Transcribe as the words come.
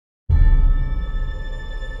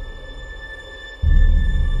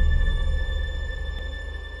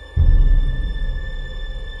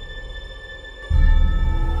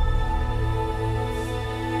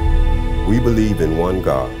believe in one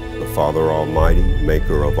God, the Father Almighty,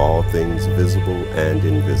 maker of all things visible and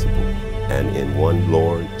invisible, and in one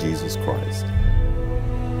Lord Jesus Christ.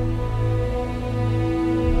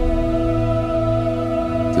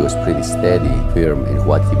 He was pretty steady, firm in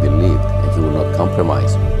what he believed, and he would not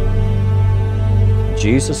compromise.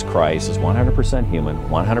 Jesus Christ is 100% human,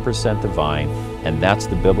 100% divine, and that's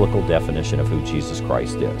the biblical definition of who Jesus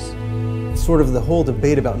Christ is. Sort of the whole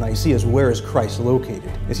debate about Nicaea is, where is Christ located?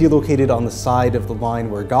 Is he located on the side of the line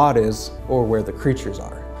where God is, or where the creatures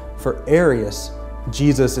are? For Arius,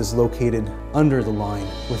 Jesus is located under the line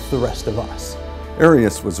with the rest of us.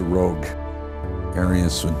 Arius was a rogue.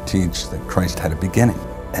 Arius would teach that Christ had a beginning,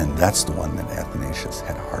 and that's the one that Athanasius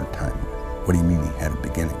had a hard time with. What do you mean he had a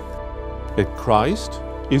beginning? If Christ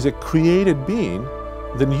is a created being,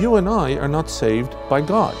 then you and I are not saved by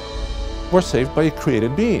God. We're saved by a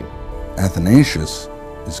created being. Athanasius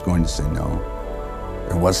is going to say no.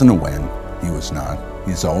 There wasn't a when, he was not.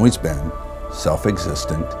 He's always been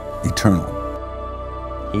self-existent, eternal.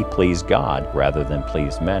 He pleased God rather than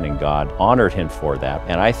pleased men, and God honored him for that.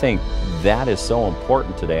 And I think that is so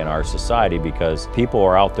important today in our society, because people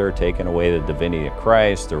are out there taking away the divinity of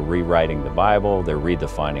Christ, they're rewriting the Bible, they're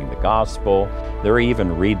redefining the gospel, they're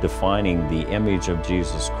even redefining the image of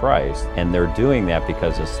Jesus Christ, and they're doing that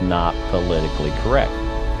because it's not politically correct.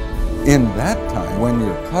 In that time, when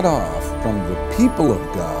you're cut off from the people of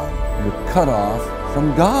God, you're cut off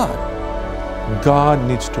from God. God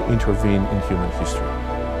needs to intervene in human history.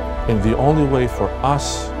 And the only way for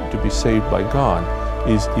us to be saved by God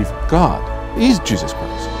is if God is Jesus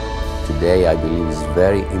Christ. Today, I believe it's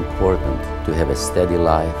very important to have a steady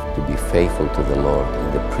life, to be faithful to the Lord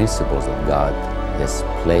in the principles that God has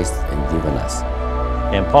placed and given us.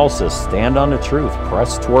 And Paul says, stand on the truth,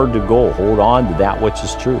 press toward the goal, hold on to that which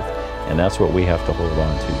is truth. And that's what we have to hold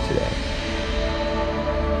on to today.